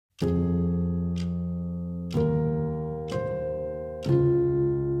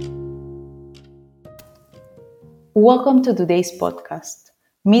Welcome to today's podcast,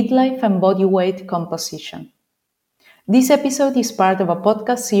 Midlife and Body Weight Composition. This episode is part of a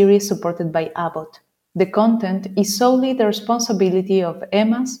podcast series supported by Abbott. The content is solely the responsibility of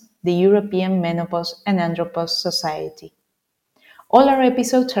EMAS, the European Menopause and Andropause Society. All our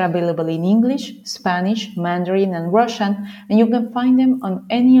episodes are available in English, Spanish, Mandarin, and Russian, and you can find them on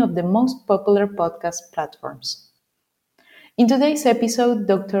any of the most popular podcast platforms. In today's episode,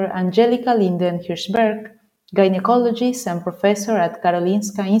 Dr. Angelica Hirschberg, gynecologist and professor at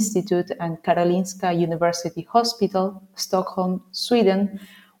Karolinska Institute and Karolinska University Hospital, Stockholm, Sweden,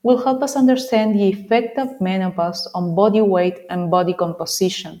 will help us understand the effect of menopause on body weight and body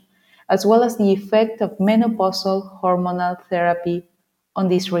composition, as well as the effect of menopausal hormonal therapy on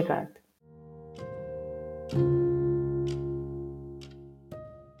this regard.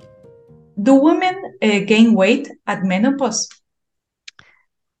 Do women gain weight at menopause?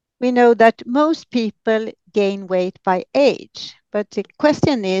 We know that most people gain weight by age, but the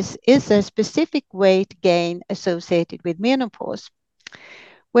question is there a specific weight gain associated with menopause?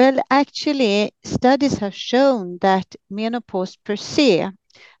 Well, actually, studies have shown that menopause per se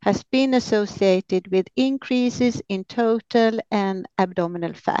has been associated with increases in total and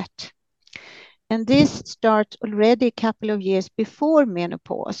abdominal fat. And this starts already a couple of years before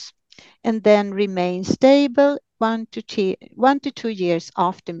menopause and then remains stable 1 to 2 years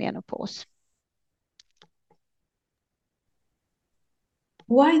after menopause.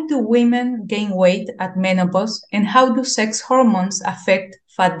 Why do women gain weight at menopause, and how do sex hormones affect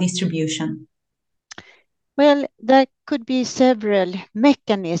fat distribution? Well, there could be several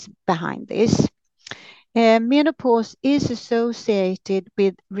mechanisms behind this. Menopause is associated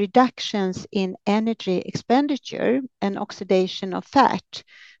with reductions in energy expenditure and oxidation of fat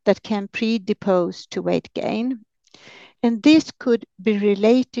that can predispose to weight gain. And this could be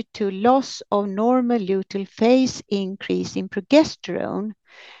related to loss of normal luteal phase increase in progesterone,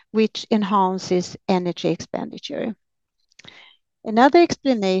 which enhances energy expenditure. Another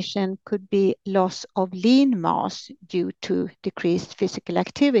explanation could be loss of lean mass due to decreased physical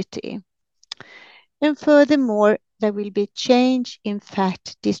activity. And furthermore, there will be change in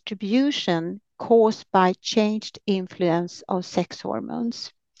fat distribution caused by changed influence of sex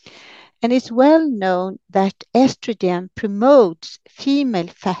hormones. And it's well known that estrogen promotes female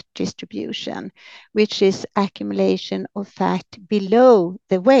fat distribution, which is accumulation of fat below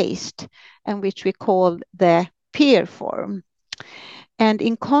the waist, and which we call the PEER form. And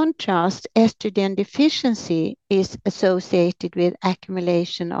in contrast, estrogen deficiency is associated with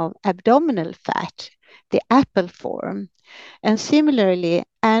accumulation of abdominal fat, the apple form. And similarly,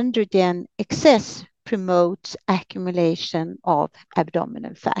 androgen excess promotes accumulation of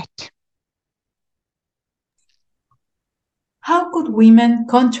abdominal fat. How could women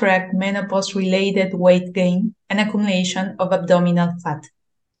counteract menopause-related weight gain and accumulation of abdominal fat?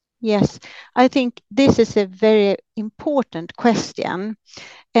 Yes, I think this is a very important question.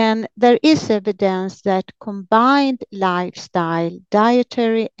 And there is evidence that combined lifestyle,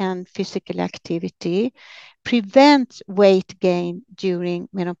 dietary and physical activity prevents weight gain during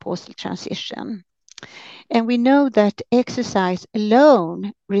menopausal transition. And we know that exercise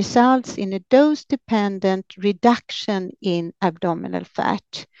alone results in a dose-dependent reduction in abdominal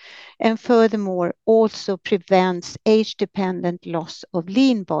fat, and furthermore also prevents age-dependent loss of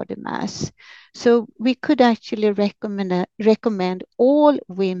lean body mass. So we could actually recommend all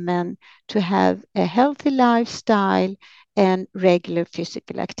women to have a healthy lifestyle and regular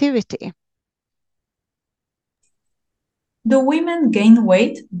physical activity. Do women gain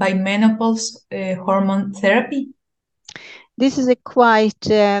weight by menopause hormone therapy? This is a quite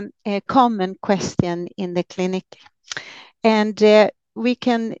a common question in the clinic. And we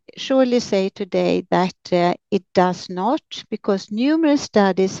can surely say today that it does not, because numerous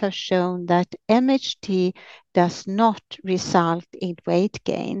studies have shown that MHT does not result in weight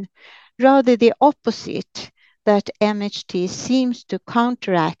gain. Rather the opposite, that MHT seems to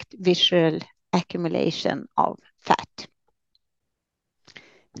counteract visceral accumulation of fat.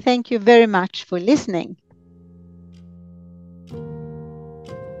 Thank you very much for listening.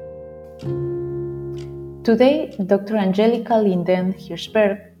 Today, Dr. Angelica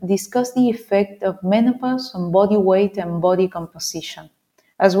Hirschberg discussed the effect of menopause on body weight and body composition,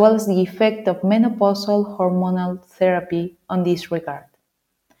 as well as the effect of menopausal hormonal therapy on this regard.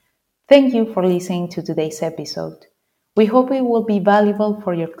 Thank you for listening to today's episode. We hope it will be valuable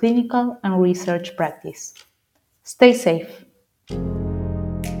for your clinical and research practice. Stay safe.